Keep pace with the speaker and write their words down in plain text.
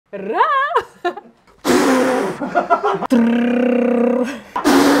რა?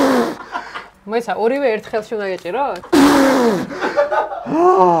 მოიცა ორივე ერთ ხელში უნდა გეჭიროთ?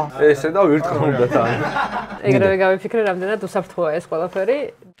 ესე და ვირთხარ უნდა თან. ეგრევე გავიფიქრე, რამდენად უსაფრთხოა ეს ყველაფერი.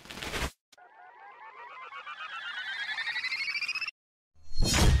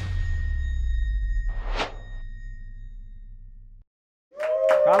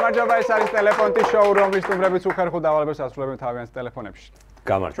 გამარჯობა, ეს არის ტელეპონტის შოუ, რომლის სტუმრებიც უხერხო დავალებებს ასრულებენ თავიანთ ტელეფონებში.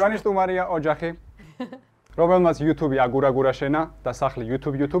 გამარჯობა. ჩვენი სტუმარია ოჯახი, რომელმაც YouTube-ი აგურაგურა შენა და სახლი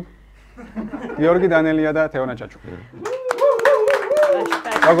YouTube. გიორგი, დანელია და თეონა ჩაჩუა.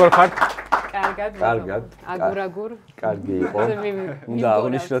 როგორ ხართ? კარგად. აგურაგურ. კარგი იყო. უნდა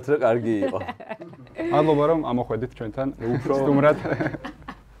აღნიშნოთ, რომ კარგი იყო. მადლობა, რომ ამოხვედით ჩვენთან სტუმრად.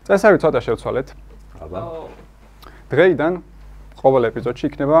 წესები ცოტა შევცვალეთ. აბა. დღეიდან ყოველ ეპიზოდში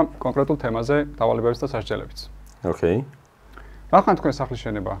იქნება კონკრეტულ თემაზე დავალებებიც და სასჯელებიც. ოკეი. ახლა თქვენ სახლის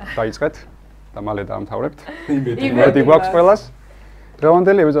შენება დაიწყეთ და მალე დაამთავრებთ. იმედი გვაქვს ყველას.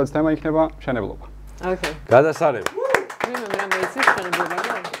 დღევანდელი ეპიზოდის თემა იქნება მშენებლობა. ოკეი. გადასარევი. ვინმე რა მეიცის მშენებლობა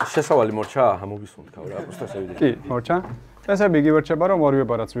და? შესავალი მორჩა, ამოგისუნთქავ რა, უბრალოდ ვიდეო. კი, მორჩა. წესები იგივე რჩება, რომ ორივე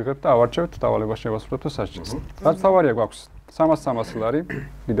ბარათს ვიღებთ და ავარჩევთ დავალებას შევასრულებთ და სასჯელს. რაც თავარია გვაქვს 300 ლარი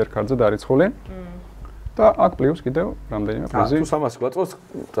ლიდერ კარდზე დარიცხული. და აქ პლუს კიდევ რამდენიმე პრიზი. თუ 300 გვაწყობს,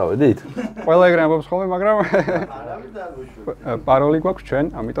 წავედით. ყველა ეგრე ამბობს ხოლმე, მაგრამ პაროლი გვაქვს ჩვენ,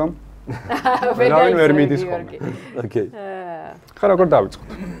 ამიტომ ვერავინ ვერ მიდის ხოლმე. ოკეი. ხა როგორ დავიწყოთ?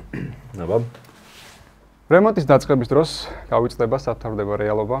 აბა. რემონტის დაწყების დროს გავიწყდება სათავდება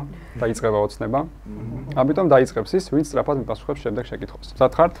რეალობა და იწყება ოცნება. ამიტომ დაიწყებს ის, ვინც სწრაფად მიპასუხებს შემდეგ შეკითხვას.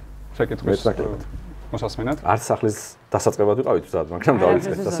 მზად ხართ? შეკითხვის მოსასმენად? არც სახლის დასაწყებად ვიყავით უზად, მაგრამ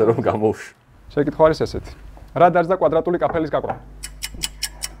დავიწყეთ ასე რომ გამოვშვი. შეკითხვა არის ესეთი. რა დაძდა კვადრატული კაფელის გაკვრა?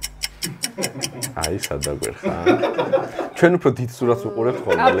 აი, სადაგვერხა. ჩვენ უფრო დიდ სურათს უყურებთ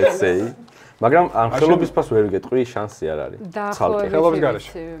ხოლმე, let's say. მაგრამ ამ ხელობის ფას ვერ გეტყვი, შანსი არ არის. ხალხი ხელობის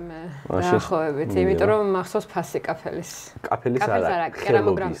გარეშე. დაახლოებით, იმიტომ რომ მახსოვს ფასი კაფელის. კაფელის არა,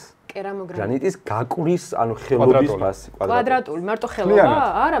 კერამოგრამის. გრანიტის გაკვრის, ანუ ხელობის ფასი, კვადრატული, მარტო ხელობა?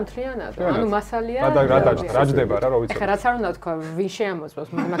 არა, მთლიანად. ანუ მასალია. რა ჯდება რა ვიცი. ეხლა რაც არ უნდა თქვა, ვინ შეამოწმოს,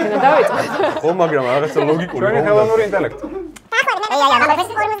 მაქენა დავიწყოთ. ხო, მაგრამ რაღაცა ლოგიკური. ჩვენი ხელოვნური ინტელექტი.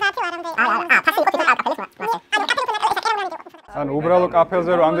 ანუ უბრალო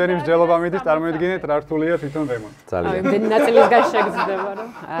კაფელზე რომ ამდენი მსჯელობა მიდის, წარმოიდგინეთ რა რთულია თვითონ რემონტი. ძალიან. ამდენი ნაწილისგან შეგრძდება, რომ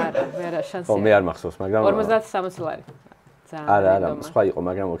არა, ვერა შანსი. ხო, მე არ მახსოვს, მაგრამ 50-60 ლარი. არა, სხვა იყო,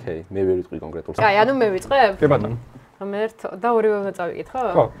 მაგრამ ოკეი, მე ვერ ვიტყვი კონკრეტულს. კაი, ანუ მე ვიწყებ? კი ბატონო. ერთ და ორივე უნდა წავიკითხო?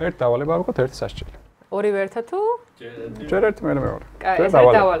 ხო, ერთ დავალება ვიყოთ, ერთი სასჯელი. ორივე ერთად თუ? ჯერ ერთი, მე მეორე. კაი, ეს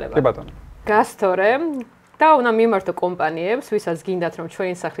არის დავალება. კი ბატონო. გასთორე და უნდა მიმართო კომპანიებს, ვისაც გინდათ რომ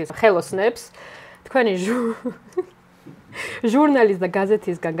ჩვენი სახლის ხელოსნებს თქვენი ჟურნალის და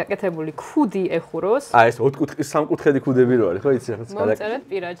გაზეთისგან გაკეთებული ქუდი ეხუროს. ეს 4 კუთხის 3 კუთხედი ქუდები რო არის, ხო იცი რაღაც გადაკეთებული. მოწერეთ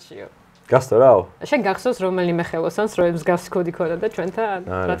პირადშიო. გასტორაო? შენ გახსოვს რომელიმე ხელოსანს რომ მსგავსი ქუდი ქონდა და ჩვენთან?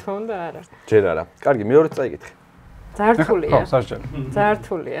 რა თქმა უნდა, არა. ჯერ არა. კარგი, მეორედ წაიკითხე. ძართულია. ხო, სასჯელი.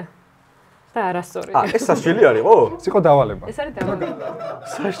 ძართულია. და არასწორი. ეს სასჯელი არის, ხო? ეს იყო დავალება. ეს არის დავალება.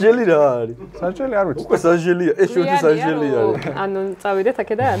 სასჯელი რა არის? სასჯელი არ ვიცი. უკვე სასჯელია, ეს შუა სასჯელი არის. ანუ წავიდეთ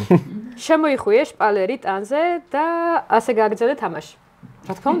აქედან. შემოიხვიე შპალერი ტანზე და ასე გააგრძელე თამაში.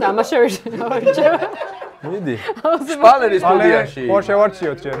 რა თქმა უნდა, ამას შევარჩევ. მიდი. შპალერის სტუდიაში. ხო,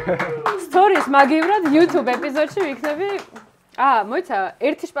 შევარჩიოთ ჯერ. სტორის მაგივრად YouTube ეპიზოდში ვიქნები. მოიცა,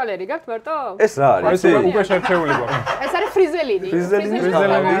 ერთი შპალერი გაქვთ მარტო? ეს რა არის? ეს უკვე შერჩეული გვაქვს. ეს არის ფრიზელინი. ფრიზელინი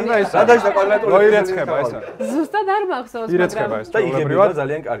და ეს რა დაიწყო კვადრატული? მოირეცხება ეს არის. ზუსტად არ მახსოვს, ირეცხება ეს. და იღებება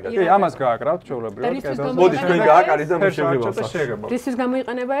ძალიან კარგად. კი, ამას გააკრავთ ჩვეულებრივად. მოდი თქვენ გააკარით და მე შევღებავ. რისთვის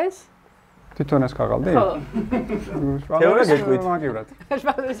გამოიყენება ეს? თვითონ ეს ქაღალდი? ხო. თეონა გეტყვით. მაგივრად.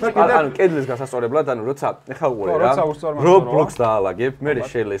 ანუ კედლის გასასწორებლად, ანუ როცა ეხა უყურე რა. Roblox დაალაგებ, მე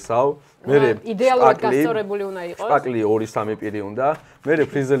შელესავ, მე იდეალურად გასწორებული უნდა იყოს. შპაკლი 2-3 პირი უნდა, მე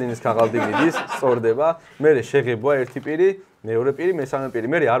ფრიზელინის ქაღალდი მიდის, სწორდება, მე შეღებვა ერთი პირი, მეორე პირი, მესამე პირი.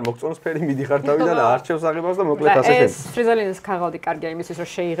 მე არ მოგწონს ფერი, მიდიხარ თავიდან არჩევს აღებას და მოკლედ ასე ხდება. ეს ფრიზელინის ქაღალდი კარგია იმისთვის, რომ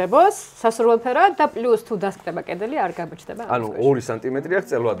შეიღებოს სასურველ ფერად და პლუს თუ დასკდება კედელი, არ გამოჩნდება. ანუ 2 სანტიმეტრი აქვს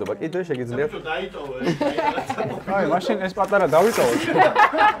წელვადობა. კიდე შეგიძლია. აი, მაშინ ეს პატარა დავიტოვოთ.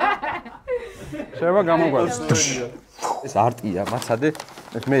 შევა გამოგვაქვს. ეს არტია, მაცადე.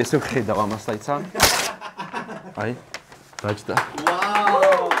 მე ესე ვხედავ ამას დაიცა. აი, დაჭდა.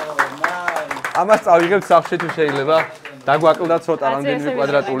 ვაუ, ნაის. ამას წავიღებ სახში თუ შეიძლება. დაგვაკლდა ცოტა რამდენიმე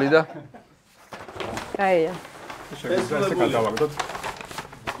კვადრატული და კაია. შეგვიძლია ესე გადავაგდოთ.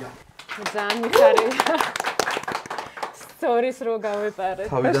 ძალიან მიხარია. სტორის რო გავეპარეთ.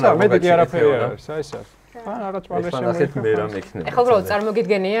 ესა მე დიდი არაფერი არ არის, აი ეს არის. რაღაც პალეში ნახეთ მე რა მექნება. ეხლა უბრალოდ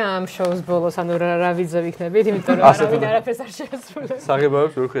წარმოგიდგენია ამ შოუს ბოლოს, ანუ რა ვიძე ვიქნებით, იმიტომ რომ არავინ არაფერს არ შეასრულებს.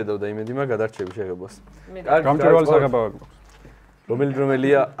 საღებავებს ვერ ხედავ და იმედი მაქვს გადარჩები შეგებოს. გამჭვირვალე საღებავები გვაქვს.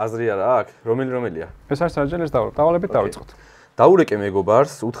 რომელია აზრი არა აქვს? რომელია? ეს არის საჯელეს დავალებით დავიწყოთ. დაურეკე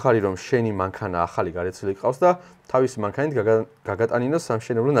მეგობარს, უთხარი რომ შენი მანქანა ახალი გარეცილი გყავს და თავისი მანქანით გაგატანინოს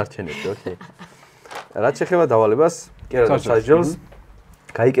სამშენებლო ნარჩენები, ოკეი. რაც შეეხება დავალებას, კი არა საჯელს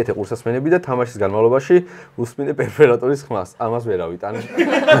გაიკეთე ყურსასმენები და თამაშის განმავლობაში უსმინე პერფორატორის ხმას. ამას ვერავით, ან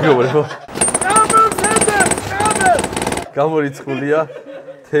მეგობრებო. გამორიცხულია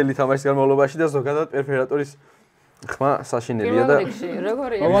თელი თამაშის განმავლობაში და ზოგადად პერფორატორის ხმა საშინელია და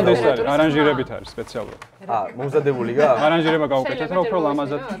როგორია? მომდე ეს არის, არანჟირებით არის სპეციალურად. მომზადებული გა? არანჟირება გავუკეთეთ, რომ უფრო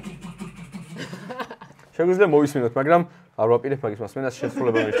ლამაზად. შეგვიძლია მოვისმინოთ, მაგრამ არ ვაპირებ მაგის მასმენას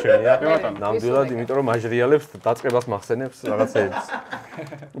შესრულება მირჩენია. ნამდვილად, იმიტომ რომ მაჟრიალებს დაწყებას მახსენებს რაღაცეებს.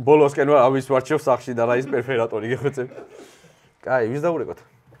 ბოლოსკენ ავის ვარჩევ სახში და რა ის პერფორატორი გეხვეწებ. კაი, ვის დაურეკოთ?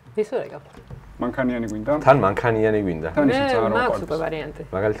 ვის ვურეკავ? მანქანიანი გვინდა? თან მანქანიანი გვინდა. თან ისიც არ მაქვს უკვე ვარიანტი.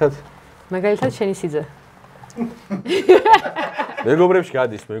 მაგალითად შენი სიძე. მეგობრებში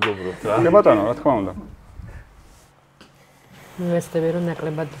გადის, მეგობრობთ რა. კი ბატონო, რა თქმა უნდა. მივესწრები რომ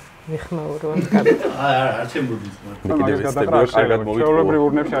ნაკლებად ვიხმაურო ამ კაბით. არ შემოდის მაგრამ. მაგის გადაყრა კარგად მოვიტყო. ჩვეულებრივ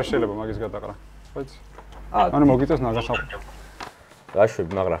ურნებში არ შეიძლება მაგის გადაყრა. ხოიც? ანუ მოგიწევს ნაგასაყრა. რა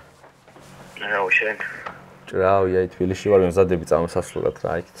შვები, მაგრა. შენ. ჭრავია, თბილისში ვარ, მზადები წამოსასვლელად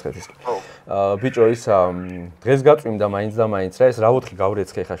რა, იკითხეთ ის. ბიჭო, ის დღეს გაწვიმდა მაინც და მაინც რა, ეს რა ვოთხი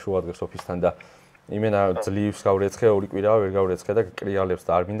გავრეცხე ხა შუადღეს ოფისთან და იმენა ძლივს გავრეცხე, ორი კვირაა ვერ გავრეცხე და კრიალებს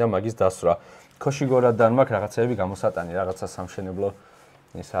და არ მინდა მაგის დასვრა. ქოშიგორადან მაქვს რაღაცეები გამოსატანი, რაღაცა სამშენებლო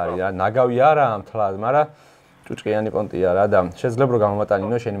ის არის რა, ნაგავი არა ამთლად, მაგრამ ჭუჭყიანი პონტია რა და შეიძლება რომ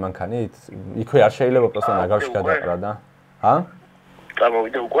გამომატანინო შენი მანქანით? იქვე არ შეიძლება პროსტა ნაგავში გადაყრა და. ჰა?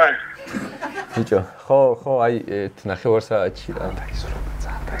 წამოვიდე უკვე? ბიჭო, ხო, აი ერთ ნახევარსაათში რა.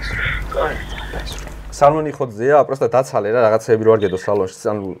 სალონი ხოძეა, პროსტა დაცალე რა, რაღაცეები რო არ გედო სალონში,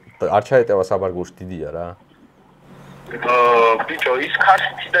 ანუ არ ჩაეტევა საბარგულში დიდია რა. ბიჭო, ის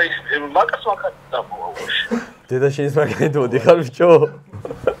ქართი და ის მაგას დამოვაუში. დედა შენის მაგალითად მოდიხარ ბიჭო?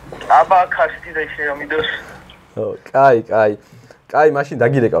 აბა ქართი და ის ამიდოს. კაი, მაშინ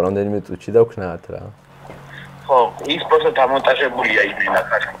დაგირეკავ რამდენიმე წუთში და ვქნათ რა. ხო, ის პროცესი დამონტაჟებულია იმენა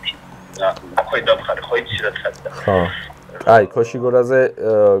ქართი. ხვედა მხარე, ხო იცი რა თქმა უნდა. ხო. კაი,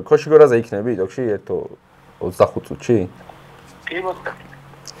 ქოშიგორაზე იქნები ტოქში 25 წუთში? კი ბატონო.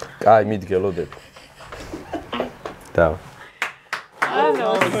 კაი, მიდგელოდებ. და ანუ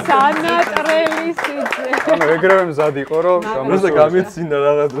სანატრელი სიძე. ანუ ეგრევე მზად იყო რომ გამიცინა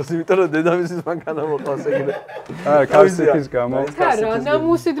რაღაც დროს, იმიტომ რომ დედამისის მანქანა მოყავს ეგრე. ქარსეთის გამო. რა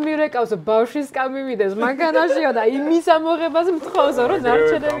ნამუსით მირეკავს ბავშვის კამივიდეს მანქანაშიო და იმის ამოღებას მთხოვს რომ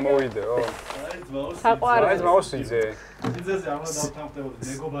ნარჩენები გამოვიდეო. საყვარელი. ეს მაუსიძე. სიძეზე არ უნდა დავთანხმდებით,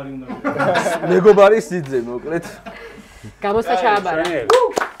 მეგობარი უნდა. მეგობარი სიძე მოკლედ. გამოსა ჩააბარა.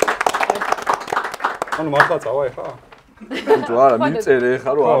 ანუ მართლა წავა ეხა? ბიჭო, არა, მიწერე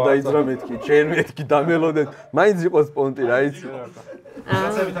ეხა რომ არ დაიძრა მეთქი, ჩვენ მეთქი დამელოდეთ. მაინც იყოს პონტი რა იცი.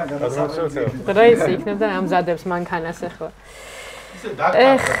 რაღაცებიდან გადასახადები. რა ის იქნება და ამზადებს მანქანას ეხლა. ისე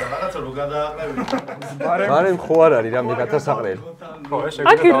დაკარგა და რაღაცა რო გადააყრევი. მაგრამ ხო არ არის რა მე გათასაყრელი. ხო, ეს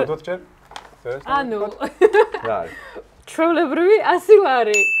შეგვიძლია დავდოთ ჩვენ? ანუ რა არის? ჩვეულებრივი 100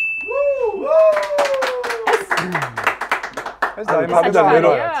 ლარი. ეს დაიმაგდა მე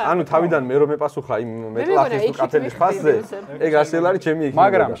რო ანუ თავიდან მე რომ მეპასუხა იმ მეტლახის თუ კაფელის ფასზე, ეგ 100 ლარი ჩემი იქნება.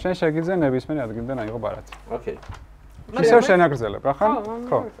 მაგრამ შენ შეგიძლია ნებისმიერ ადგილიდან აიღო ბარათი. ოკეი. ისევ შენაგრძელებ, რა ხან?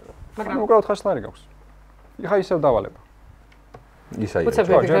 ხო. მაგრამ უკრავთ 9 ლარი გაქვს. იხა ისევ დავალება. ისაა. უცებ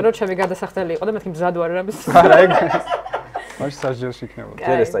ვიფიქრე რომ ჩემი გადასახდელი იყო და მეთქი მზად ვარ რამის. არა ეგ. მაშინ საჯელში იქნებოდა.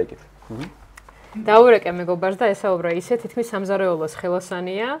 ჯერეს წაიკით. დაურეკე მეგობარს და ესაუბრა ისე თითქმის სამზარეულოს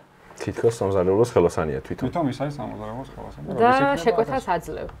ხელოსანია. თითქოს სამზარეულოს ხელოსანია თვითონ. თვითონ ის არის სამზარეულოს ხელოსანი. და შეკვეთას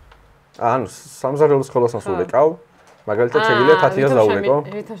აძლევ. ანუ სამზარეულოს ხელოსანს ურეკავ, მაგალითად შეგვიძლია თათიას დაურეკო.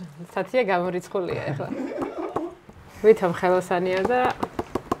 თათია გამორიცხულია ახლა. ვითომ ხელოსანია და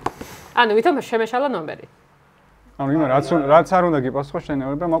ანუ ვითომ შემეშალა ნომერი. ანუ იმე რაც არ უნდა გიპასუხო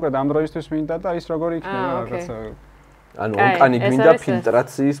შენეობა, მოკლედ ამ დროისთვის მინდა და ის როგორი იქნება რაღაცა. ანუ ონკანი გვინდა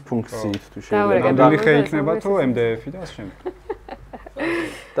ფილტრაციის ფუნქციით თუ შეიძლება. რამდენი ხე იქნება თუ MDF-ი და ასე შემდეგ.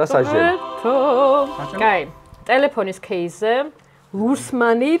 და საჯელი. კაი, ტელეფონის კეისზე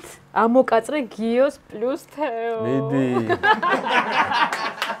ლურსმანით ამოკაწრე გიოს პლუს თეო. მიდი.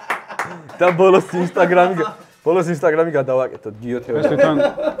 და ბოლოს ინსტაგრამი გადავაკეთოთ გიო თეო. ეს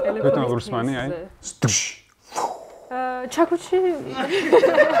თვითონ ლურსმანი აი. ჩაკუჩი.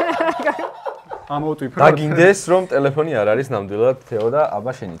 ამოვტვიფრე. და გინდეს რომ ტელეფონი არ არის ნამდვილად თეო და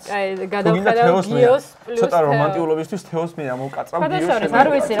აბა შენიც. აი, გადავხედავ გიოს პლუს ცოტა რომანტიულობისთვის თეოს მე ამოვკაცრავ გიოს. არ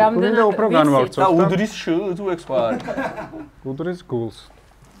ვიცი, რამდენად უნდა უფრო განვავრცოთ. და უდრის თუ ექსპარ. უდრის გულს.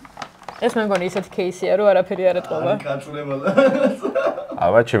 ეს მე მგონი ისეთი кейსია, რომ არაფერი არ ეთყობა. კაცულებალა.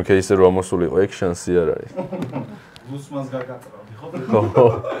 აბა ჩემ кейსზე რომ ამოსულიყო ეგ შანსი არ არის. გულსმას გაგაწრავდი ხო? ხო.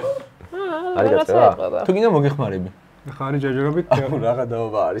 არის გაწევა. თუ გინდა მოგეხმარები. ხარი ჯაჯერობით რაღა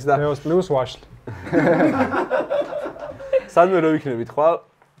დაობა არის და თეოს პლუს ვაშლი. სადმე რო ვიქნებით ხვალ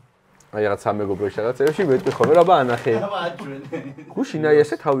აი რაღაც სამეგობროში რაღაცებში მეტყვი ხოლმე რა ბანახე. გუშინაი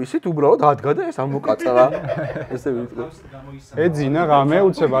ესე თავისით უბრალოდ ადგა და ეს ამოკაწრა. ესე ვიტყვი. ეძინა ღამე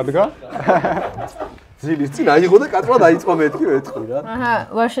უცებ ადგა. ძილის წინ აიღო და კაცმა დაიწყო მეთქი ვეთქვი რა. აჰა,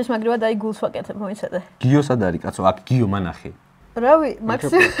 ვაშლის მაგრივად აი გულს ვაკეთებ მოიცადე. გიოს ად არის კაცო, აქ გიო მანახე. რავი,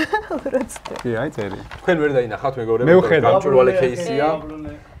 მაქსიმალურად. კი, აი წერი. თქვენ ვერ დაინახავთ მეგობრებო. მე ვხედავ. გამჭვირვალე кейსია.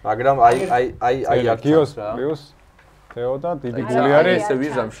 მაგრამ აი აქ გიოს პლუს თეო და დიდი გული არის. ესე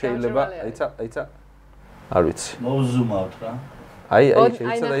ვიზამ შეიძლება, აიცა. არ ვიცი. მოვზუმავთ რა. აი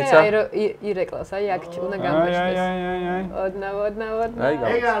შეიძლება დაიცა. აი რო ირეკლას, აი აქ უნდა გამოჩნდეს. აი. ოდნა. აი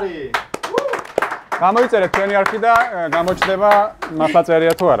ეგ არის. გამოიწერეთ ჩვენი არხი და გამოჩნდება მართლა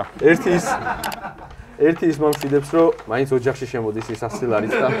წერია თუ არა. ერთი ის მომშვიდებს რომ მაინც ოჯახში შემოდის ის 100 ლარიც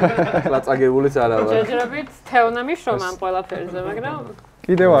და ახლა წაგებულიც არა ვარ. ჯერჯერობით თეონა მიშრომა ამ ყველაფერზე, მაგრამ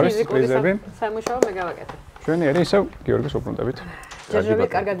კიდევ არის პრიზები. სამუშაო მე გავაკეთე. ჩვენი არის ისევ გიორგის უბრუნდებით. ჯერჯერობით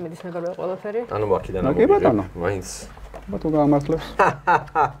კარგად მიდის მეგობრებო ყველაფერი. ანუ აქედან კი ბატონო. მაინც. ბატო გამართლებს.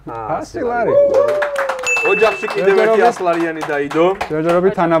 100 ლარი. ოჯახში კიდევ ერთი 100 ლარიანი დაიდო.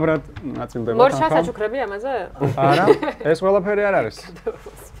 ჯერჯერობით თანაბრად ნაწილდება. მორჩა საჩუქრები ამაზე? არა, ეს ყველაფერი არ არის.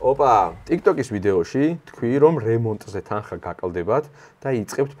 ოპა, TikTok-ის ვიდეოში თქვი რომ რემონტზე თანხა გაკლდებათ და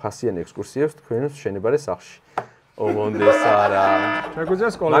იწყებთ ფასიან ექსკურსიებს თქვენს შენებარე სახლში. ომონდეს არა. შეგვიძლია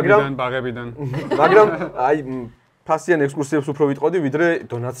სკოლებიდან, ბაღებიდან. მაგრამ აი ფასიან ექსკურსიებს უფრო ვიტყოდი, ვიდრე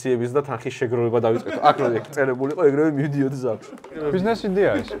დონაციების და თანხის შეგროვება დავიწყეთ. აქ რო წერებულიყო, ეგრევე მივდიოდი სახლში. ბიზნეს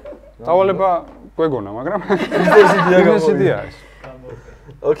იდეა ის. დავალება გვეგონა, მაგრამ ბიზნეს იდეა ის.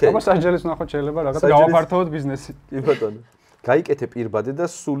 ოკეი. აბა საჯელის ნახოთ შეიძლება რაღაც გავაფართოვოთ ბიზნესი. კი ბატონო. გაიკეთე პირბადე და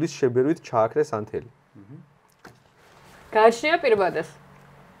სულის შებერვით ჩააქრე სანთელი. გააჩნია პირბადეს.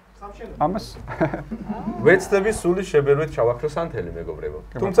 ამას ვეცდები სულის შებერვით ჩავაქრე სანთელი მეგობრებო.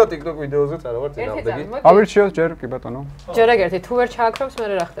 თუმცა TikTok ვიდეოზეც არა ვარ წინააღმდეგი. ავირჩიოთ ჯერ კი ბატონო. ჯერ ეგერთი თუ ვერ ჩააქრობს მე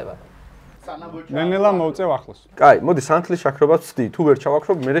რა ხდება? ნელ-ნელა მოვწევ ახლოს. კაი, მოდი სანთლის შაქრობაც ვცდი, თუ ვერ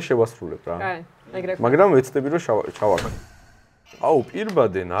ჩავაქრობ, მე შევასრულებ რა. კაი, ეგრე. მაგრამ ვეცდები რომ ჩავაქრე. აუ,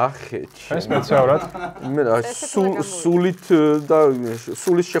 პირბადე ნახე. ეს მეცევრად. მე რა სულით და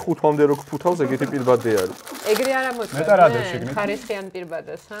სულის შეხუთვამდე რო გფუთავს, ეგეთი პირბადე არის. ეგრე არ ამოწევ. მე და რადევ შეგნით. ხარისხიან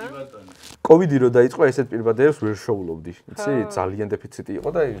პირბადეს, ჰა? კოვიდი რო დაიწყო, ესეთ პირბადეებს ვერ შოულობდი. იცი, ძალიან დეფიციტი იყო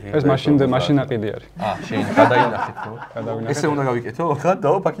და ეს მაშინ აყიდი არის. შენ გადაინახეთ, ხო? გადავინახეთ. ესე უნდა გავიკეთო, ხა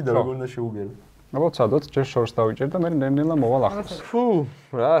დავა ფაქი და როგორ უნდა შეუგერო. აბა ცადოთ, ჯერ შორს დავიჭერ და მე ნელ-ნელა მოვალ ახლოს. ფუ,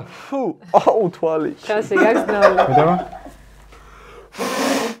 რა, ფუ, აუ თვალი. ჩასი გაგზნაული. მიდავა?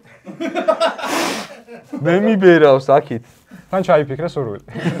 მე მიბერავს აქით. თან ჩაიფიქრე სურვილი.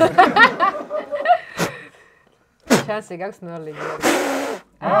 ჩასი გაგზნაული.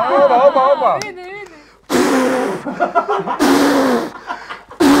 აბა.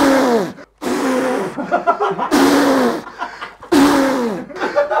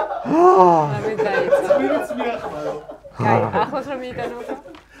 ამე დაიწყო. კაი, ახლოს რომ მიიტანო.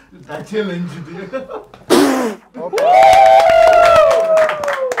 და ჩელენჯი.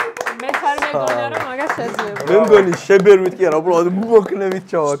 მე ხარ მეგონა რომ მაგას შეძლებ. მე მგონი შებერვით კი არა, უბრალოდ მოქნევით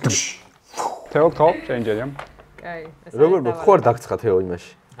ჩავაქრე. თეო ხო, ჩენჯერია. კაი, ეს როგორ ხო არ დაგცხა თეო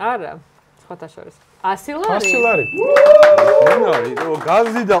იმაში? არა, სხვათა შორის. 100 ლარი? 100 ლარი. მე არის,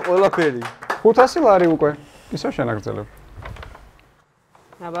 გაზი და ყველაფერი. 500 ლარი უკვე. ისე შენაგრძელებ.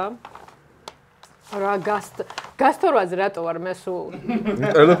 აბა. რა გასტორვაზე რატო ვარ მე სულ?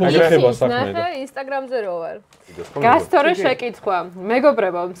 ტელეფონში ხება საქმე და. ნახე, Instagram-ზე რო ვარ. გასტორე შეკითხვა.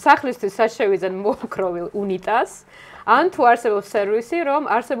 მეგობრებო, სახლისთვის საშევიძენ მოოქროვილ უნიტაზს, ან თუ არსებობს სერვისი, რომ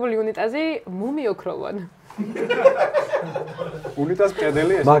არსებული უნიტაზი მომიოქროვონ? უნიტაზ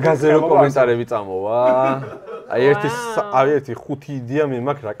კედელი ეს. მაგაზე რო კომენტარები წამოვა. აი ერთი 5 იდეა მე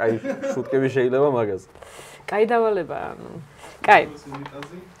მაქვს რა, კაი შუტკები შეიძლება მაგაზე. კაი დავალება. კაი.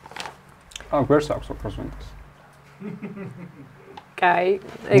 გვერდს აქვს ოქროს უნიტაზი. კაი,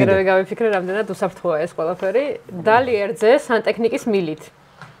 ეგრევე გავიფიქრე, რამდენად უსაფრთხოა ეს ყველაფერი. დალიერძე სანტექნიკის მილით.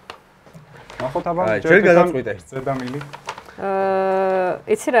 ნახოთ აბა, ჯერ გადაწყვიტე. ზედამილი.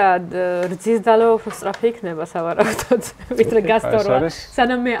 იცი რა, რძის დალო უფრო სწრაფი იქნება სავარაუდოდ, ვიდრე გასტორვა.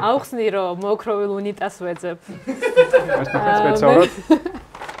 სანამ მე ავხსნი, რომ მოოქროვილ უნიტაზს ვეძებ. ეს ნახეთ სპეციალურად.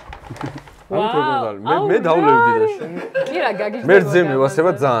 ამით როგორ არის? მე დავლევდი და შენ. კი რა გაგიჭირდა. მე რძე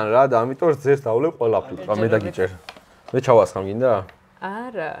მევასება ძალიან რა და ამიტომ რძეს დავლევ ყველაფრით. რა მე დაგიჭერ. მე ჩავასხამ გინდა?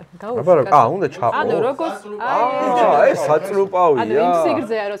 არა, გაუშვი. უნდა ჩაყო. ანუ როგორც ეს საწრუპავია. ანუ იმ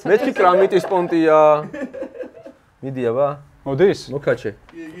სიგრძეა როცა მე თი კრამიტის პონტია. მიდია ბა? მოდის? მოკაჩე.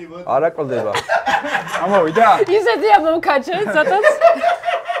 არა კლდება. ამოვიდა? ისეთია მომკაჩე, ცოტაც.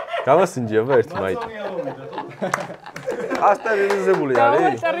 გამასინჯია ბა ერთი მაიტი. ასტერილიზებული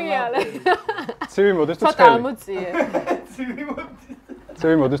არის? გამოწერიალე. ცივი მოდის თუ ცოტა ცხელი? ამოწიე.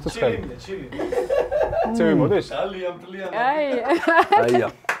 ცივი მოდის თუ ცხელი? ცივი მოდის? ძალიან პლიანი. აია.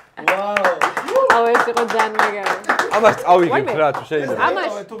 ვაუ. აუ ეს იყო ძალიან მაგარი. ამას წავიღებ რა თუ შეიძლება.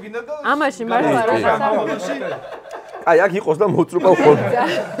 ამაში მართლა რა აი აქ იყოს და მოწრუპავ ხოლმე.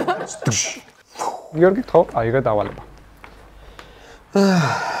 გიორგი თქო, აიღე დავალება.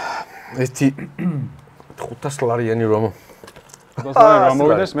 ესეთი 500 ლარიანი რომ 500 ლარი რომ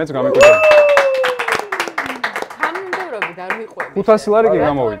მოვიდეს, მეც გამიკვირდა. თანმიმდევრობით არ მიყვები. 500 ლარი კი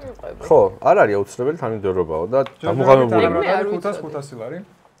გამოვიდა. ხო, არ არის აუცილებელი თანმიმდევრობაო და გამოღამებული. 500 ლარი.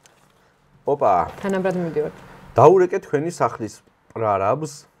 ოპა. თანაბრად მივდივართ. დაურეკე თქვენი სახლის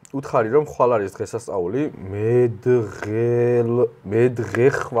პრარაბს, უთხარი რომ ხვალ არის დღესასწაული,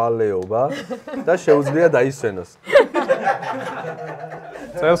 მედღეხვალეობა და შეუძლია დაისვენოს.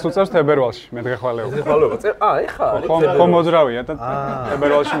 წელს უწევს თებერვალში, მედღეხვალეობა. მედღეხვალეობა. ეხა არის. ხო მოძრავია და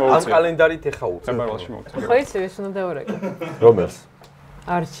თებერვალში ამ მოუწევს. კალენდარით ეხა უწევს. თებერვალში მოუწევს. ხო იცი ვის უნდა დაურეკო? რომელს?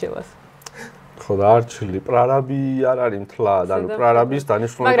 არჩევას. ხო და არჩილი პრარაბი არ არის მთლად, ანუ პრარაბის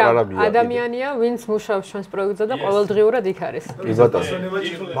დანიშნული პრარაბია. მაგრამ ადამიანია, ვინც მუშაობს ჩვენს პროექტზე და ყოველდღიურად იქ არის. კი ბატონო.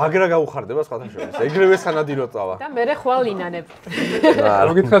 მაგრა გაუხარდება სხვათა შორის. ეგრევე სანადირო წავა. და მე ხვალ ინანებ.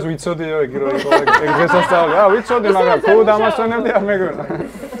 რო გითხრას ვიცოდიო ეგ რო იყო ეგ დღესასწაული. ვიცოდი, მაგრამ თუ დამასვენებდი არ მეგონა.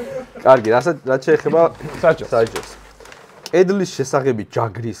 კარგი, რაც შეეხება საჭოს. კედლის შესაღები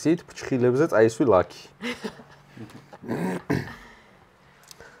ჯაგრისით, ფრჩხილებზე წაისვი ლაქი.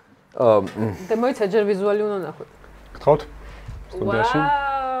 და მოიცა ჯერ ვიზუალი უნდა ნახოთ. გთხოვთ სტუდიაში.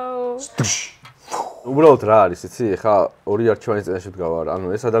 უბრალოდ რა არის, იცი, ხა ორი არჩევანის წინაშე ვდგავარ. ანუ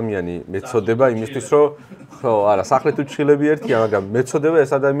ეს ადამიანი მეწოდება იმისთვის, რომ ხო, არა, სახლე თუ ჩხილები ერთია, მაგრამ მეწოდება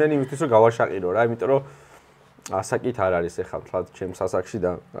ეს ადამიანი იმისთვის, რომ გავაშაყირო რა, იმიტომ რომ ასაკით არ არის ეხლა თლად ჩემს ასაკში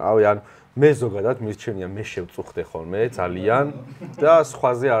და რავი, ან მე ზოგადად მირჩენია მე შევწუხდე ხოლმე ძალიან და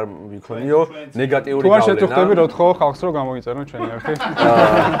სხვაზე არ ვიქონიო ნეგატიური გავლენა. თუ არ შევწუხდები, რო თქო ხალხს რომ გამოიწერო ჩვენი არხი.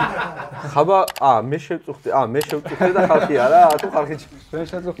 ხაბა, მე შევწუხდე და ხალხი არა, თუ ხალხი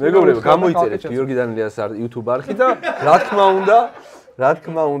მეგობრებო, გამოიწერეთ გიორგი დანელიას YouTube არხი და რა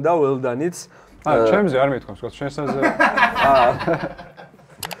თქმა უნდა, well-done-იც. ჩემზე არ მithქვამს, გქოს ჩვენსაზე.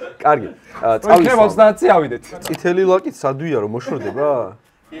 კარგი. წავისვით 30-ი ავიდეთ. წითელი ლაკით სადვია რომ მოშორდება?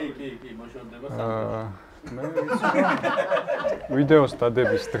 კი, მოშორდება. მე ვიდეოს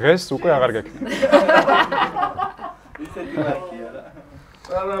დადების დღეს უკვე აღარ გექნება. ისეთი ლაკია რა.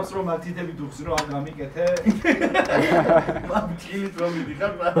 პრარაბს რომ ათითები დუხს რომ არ გამიკეთე. მამჩილით რომ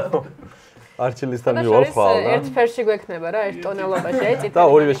მიდიხარ პრარაბ. არჩილისთან მივალ ხვალ და ერთ ფერში გვექნება რა, ერთ ტონელობაში, აი წითელი. და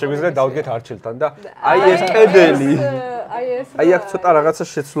ორივე შეგვიძლია დავდგეთ არჩილთან და აი ეს კედელი. აი აქ ცოტა რაღაცა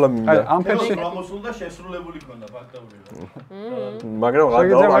შეცვლა მინდა. ამ ფერში გამოსულ და შესრულებული ქონდა ფაქტობრივად. მაგრამ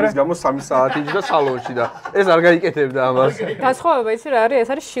გადავა არის გამო 3 საათი და სალონში და ეს არ გაიკეთებდა ამას. განსხვავება იცი რა არის? ეს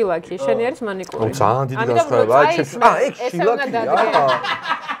არის შილაკი, შენი არის მანიკური. ძალიან დიდი განსხვავება. აი ჩემს ეგ შილაკია.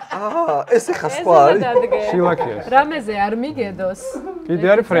 ეს ახლა სხვა არის. შილაკია. რამეზე არ მიგედოს. კიდე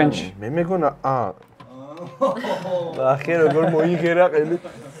არის ფრენჩი. მე მეგონა ახე როგორ მოიგერა ყელი.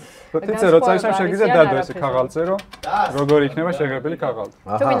 როცა როცა შეგიძლია დადო ესე ქაღალდზე რომ როგორ იქნება შეგრებელი ქაღალდი.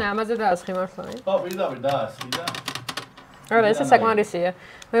 თუ ვინა ამაზე დაასხი მართლა. ხო, პირდაპირ დაასხი და არა, ეს საკმარისია.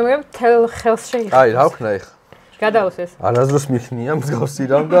 მე მეგობრებო, თელ ხელს შეიხო. აი, რა ვქნა ეხა? გადაუსეს. არასდროს მიხნია მსგავსი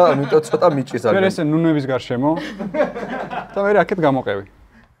რამ და ამიტომ ცოტა მიჭის არ. მე ესე ნუნების გარშემო და მე აქეთ გამოყევი.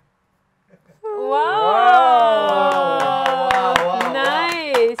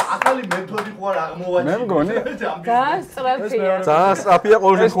 ახალი მეთოდი ხო არ აღმოვაჩინე. მე მგონი დასწრაფია. ძალიან სწრაფია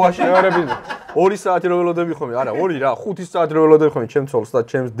ყოველ შემთხვევაში. მეორები 2 საათი რო ველოდები ხომი, არა 2 რა, 5 საათი რო ველოდები ხომი ჩემს ცოლს და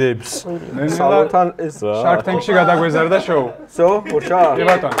ჩემს დებს. სალონთან ეს რა. Shark Tank-ში გადაგვეზარდა შოუ. Всё, ორშა. კი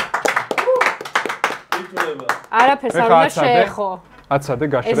ბატონო. არაფერს არ უნდა შეეხო. 10-ზე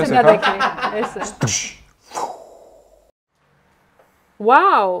გაშრეს ესე ეხა. გადაკი. ესე.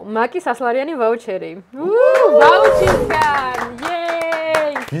 ვაუ, მაკის 100 ლარიანი ვაუჩერი. ვაუჩერგან.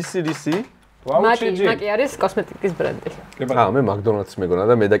 იეი! ვისი? მაკი არის კოსმეტიკის ბრენდი. მე მაკდონალდს მეგონა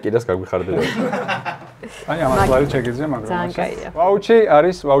და მე და კიდას გაგვიხარდება. აი ამას ლარი შეგიძლია მაგრამ. ძალიან კაია. ვაუჩი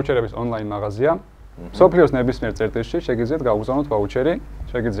არის ვაუჩერების ონლაინ მაღაზია. სოფლიოს ნებისმიერ წერტილში შეგიძლიათ გაუგზავნოთ ვაუჩერი,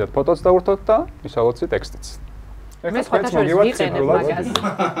 შეგიძლიათ ფოტოც დაურთოთ და ისალოცი ტექსტიც. მე სხვათა შორის ვიყენებ მაგას.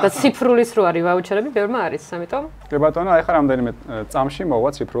 და ციფრულის რო არის ვაუჩერები, ბევრმა არის, ამიტომ. კი ბატონო, აი ხა რამდენიმე წამში მოვა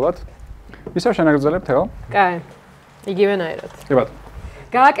ციფრულად. ისევ შენაგრძელებ თეო? კაი. იგივენაირად. კი ბატონო.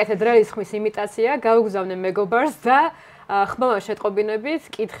 გააკეთე დრელის ხმის იმიტაცია, გაუგზავნე მეგობარს და ხმამა შეტყობინებით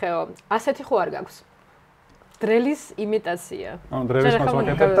კითხეო. ასეთი ხო არ გაქვს? დრელის იმიტაცია. ანუ დრელის ხმას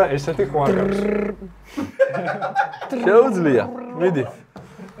ვაკეთებ და ესეთი ხო არ გაქვს? შეუძლია. მიდი.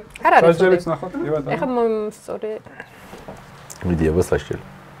 არ არის. საჯელიც ნახოთ, კი ბატონო. ეხლა მომსწორე. მიდი, აბა საშელი.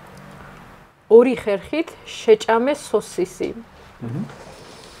 ორი ხერხით შეჭამე სოსისი.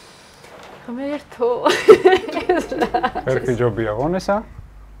 ღმერთო. ხერხი ჯობია ღონესა.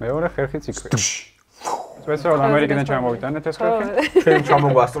 მეორე ხერხიც იქვე. სპეციალურად ამერიკიდან ჩამოვიტანეთ ეს ხერხი. ჩვენ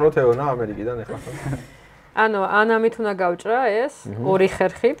ჩამოგვასწრო თეონა ამერიკიდან ეხლა. ანუ ანამით უნდა გავჭრა ეს ორი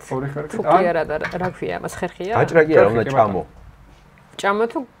ხერხით. ორი ხერხით. თუ კი არა და რა ქვია ამას ხერხია? გაჭრა კი არა, უნდა ჭამო. ჭამო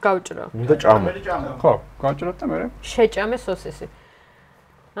თუ გავჭრა? უნდა ჭამო. ხო, გავჭროთ და მე. შეჭამე სოსისი.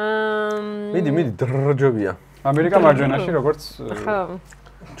 მიდი, დროჯობია. ამერიკა მარჯვენაში როგორც ხო.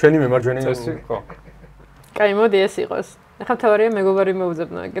 ჩვენი მემარჯვენე წესი, ხო. კაი, მოდი ეს იყოს. ახლა თავარია მეგობარი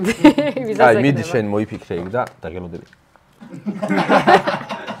მოუძებნა აგეთი. აი, მიდი შენ მოიფიქრე იქ და დაგელოდები.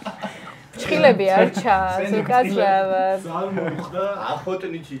 ფრჩხილები არ ჩანს, უკაცრავად. ზალ მოხდა,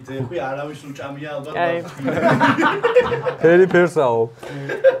 ახოტნიჩი ძეხვი არავის უჭამია ალბათ. ფერი ფერსაო.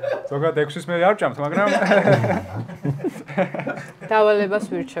 ზოგადად 6-ის მე არ ჭამთ, მაგრამ დავალებას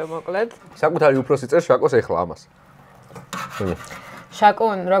ვირჩევ მოკლედ. საკუთარი უფროსი წერ შაკოს ეხლა ამას.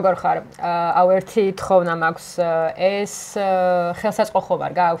 შაკონ, როგორ ხარ? აუ ერთი თხოვნა მაქვს. ეს ხელსაწყო ხომ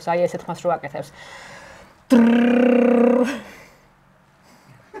არ გაქვს? აი ესეთ ხმას რო აკეთებს.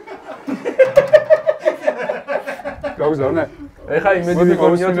 გავგზავნე. ეხლა იმედი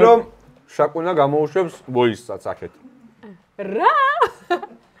მიგონიოთ რომ შაკუნა გამოუშვებს ვოისსაც აქეთ. რა?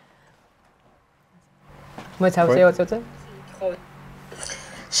 მოიცავსე.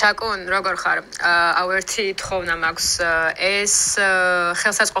 შაკონ, როგორ ხარ? აუ ერთი თხოვნა მაქვს. ეს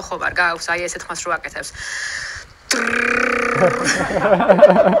ხელსაწყო ხომ არ გაქვს? აი ესეთ ხმას რო აკეთებს.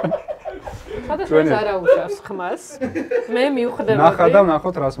 სადაც არა უშავს ხმას. მე მივხვდები. ნახა და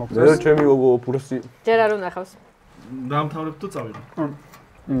ნახოთ რას მოგწევს. მე ჩემი უფროსი. ჯერ არ უნახავს. დამთავრებ თუ წავიდე.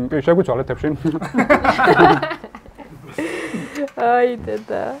 კი, შეგვიცვალეთ ეფშინ. აი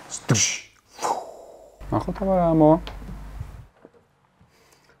დედა. ნახოთ აბა მოვა.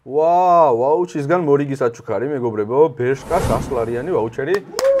 ვაუ, ვაუჩისგან მორიგი საჩუქარი, მეგობრებო, ბერშკას 100 ლარიანი ვაუჩერი.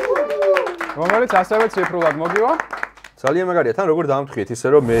 რომელიც ასევე ციფრულად მოგივა. ძალიან მაგარია, თან როგორ დაამტყიეთ ისე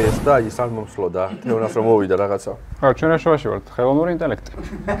რომ მე ეს და ის არ მომსვლო და თეონას რომ მოვიდა რაღაცა. ხო, ჩვენ შუაში ვართ, ხელოვნური ინტელექტი.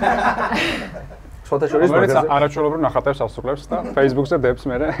 სხვათა შორის მაგაზე არაჩვეულებრივ ნახატებს ავსრულებს და Facebook-ზე დებს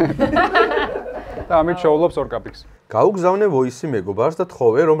მე. და ამით შოულობს ორკაპიკს. გაუგზავნე ვოისი მეგობარს და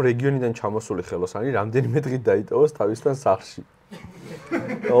თხოვე რომ რეგიონიდან ჩამოსული ხელოსანი რამდენიმე დღით დაიტოვოს თავისთან სახლში.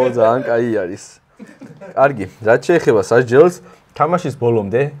 ო, ძალიან კაი არის. კარგი, რაც შეეხება სასჯელს, თამაშის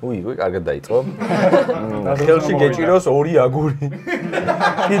ბოლომდე, კარგად დაიწყო. ხელში გეჭიროს 2 აგური.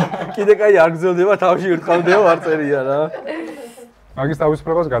 კიდე კაი არ გრძელდება, თავში ერთხამდეო არ წერია რა. მაგის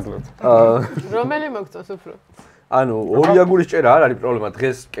თავისუფლებას გაძლევთ. რომელი მოგწონს უფრო? ანუ 2 აგურის ჭერა არ არის პრობლემა,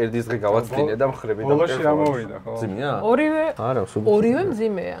 დღეს კედლის დღე გავაცდინე და მხრები და ბოლოში ამოვიდა, ხო? ძიმეა? ორივე? არა, სულ. ორივე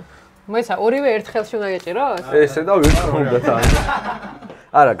მძიმეა. მოიცა, ორივე ერთ ხელში უნდა გეჭიროს? ესე და ვერთხმობდა თან.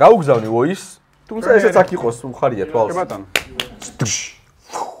 არა, გაუგზავნე ვოის, თუმცა ესეც აქ იყოს, მხარია თვალს. კი ბატონო.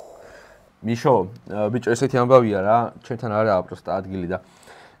 მიშო, ბიჭო, ესეთი ამბავია რა, ჩვენთან არაა პროსტა ადგილი და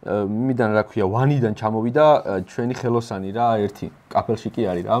მიდან რა ქვია, ვანიდან ჩამოვიდა ჩვენი ხელოსანი რა, ერთი კაფელში კი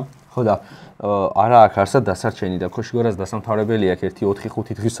არის რა. ხო და არა აქ არსად დასარჩენი და ქოშიგორას დასამთავრებელი აქ ერთი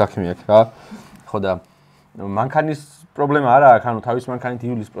 4-5 დღის საქმე აქ რა. ხო და მანქანის პრობლემა არა აქ, ანუ თავის მანქანით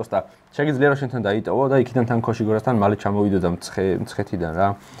იulis პროსტა შეგიძლია რომ შენთან დაიტოვო და იქიდან თან ქოშიგორასთან მალე ჩამოვიდო და მცხეთიდან რა.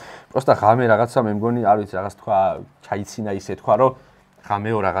 პროსტა ღამე რაღაცა მე მგონი, არ ვიცი, რაღაც თქვა, ჩაიცინა ისე თქვა, რომ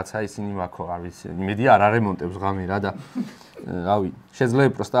ღამეო რაღაცა ისინი მაქო, არ ვიცი, იმედი არ არემონტებს ღამე რა და რავი,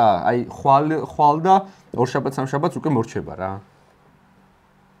 შეძლებ პროსტა, აი ხვალ და ორ შაბათს ამ შაბათს უკვე მორჩება რა.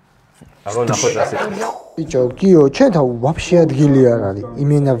 აღო ნახოთ რა შეიძლება. ბიჭო, გიო, ჩვენთან ვაფშე ადგილი არ არის.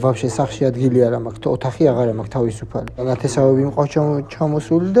 იმენა ვაფშე სახში ადგილი არ მაქვს, ოთახი აღარ მაქვს თავისუფალი. ნათესავები მყავს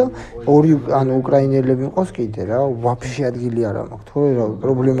ჩამოსული და ორი ანუ უკრაინელები მყავს კიდე რა, ვაფშე ადგილი არ მაქვს. თორე რა,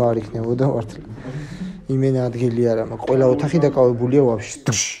 პრობლემა არ იქნებოდა მართლა. იმენა ადგილი არ მაქვს. ყველა ოთახი დაკავებულია ვაფშე.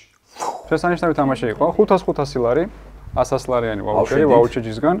 შესანიშნავი თამაში იყო, 500 ლარი, 100 ლარიანი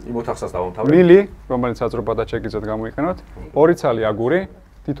ვაუჩერისგან. იმ ოთახსაც დავამთავრე. მილი, რომელიც აწრობა და ჩეკიზად გამოიყენოთ, 2 ცალი აგური.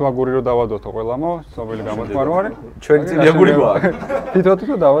 თითო აგური რო დავადოთ ყველამო, სოფელი გამოთქვარო არის. ჩვენი წილი აგური გვაქვს.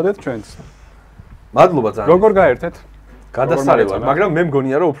 თითო დავადეთ ჩვენც. მადლობა ძალიან. როგორ გაერთეთ? გადასარევად, მაგრამ მე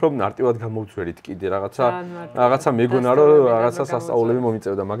მგონია რომ უფრო ნარტივად გამოვწვერით კიდე რაღაცა მეგონა რომ რაღაცა სასწაულები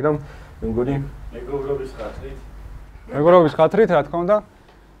მომიწევდა, მაგრამ მე მგონი მეგობრობის ხათრით რა თქმა უნდა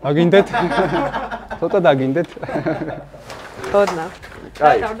დაგინდეთ ცოტა დაგინდეთ თხოვნა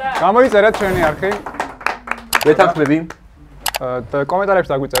გამოიწერეთ ჩვენი არხი ვეთანხმები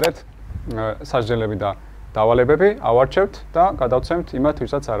კომენტარებში დაგვიწერეთ სასჯელები და დავალებები ავარჩევთ და გადავცემთ იმათ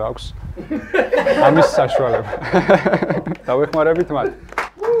ვისაც არ აქვს ამის საშუალება დავეხმარებით მათ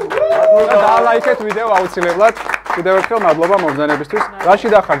და ლაიქეთ ვიდეო აუცილებლად კიდევ ერთხელ მადლობა მომბრძანებისთვის რაში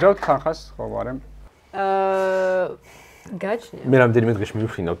დახარჯავთ თანხას ხო ვარემ გაჩნია მე რამდენიმე დღეში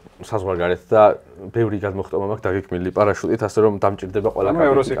მივხინავ საზღვარგარეთ და ბევრი გადმოხტომა მაქვს დაგექმნილი პარაშუტით ასე რომ დამჭირდება ყველა კარტი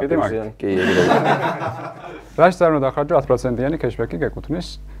ევროსიკიდი მაქვს კი რაში წარმო დახარჯავ 100%-იანი კეშბექი გეკუთვნის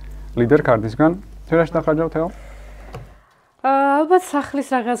ლიდერ კარდისგან რაში დახარჯავ თეო ალბათ სახლის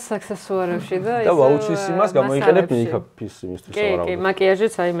რაღაც აქსესუარებში და და ვაუჩის იმას გამოიყენებ მეიქაპის იმისთვის ვარაუდო. კი,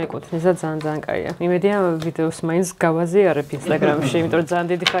 მაკიაჟიც აი მეკუთვნის და ძალიან კაია. იმედია ვიდეოს მაინც გავაზიარებ Instagram-ში, იმიტომ რომ ძალიან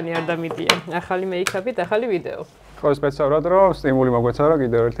დიდი ხანი არ დამიდია. ახალი მეიქაპით, ახალი ვიდეო. ხო, სპეციალურად რომ სტიმული მოგვეცა რომ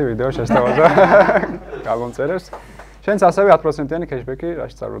კიდევ ერთი ვიდეო შესთავაზა გამომწერებს. შენც ასევე 100%-იანი კეშბექი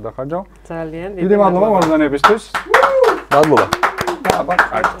რაში წარმო დახარჯავ. ძალიან დიდი მადლობა მომბრძანებისთვის. მადლობა. აბა,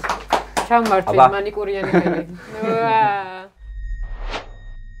 კარგი. ჩამართვით მანიკურიანი ხელი.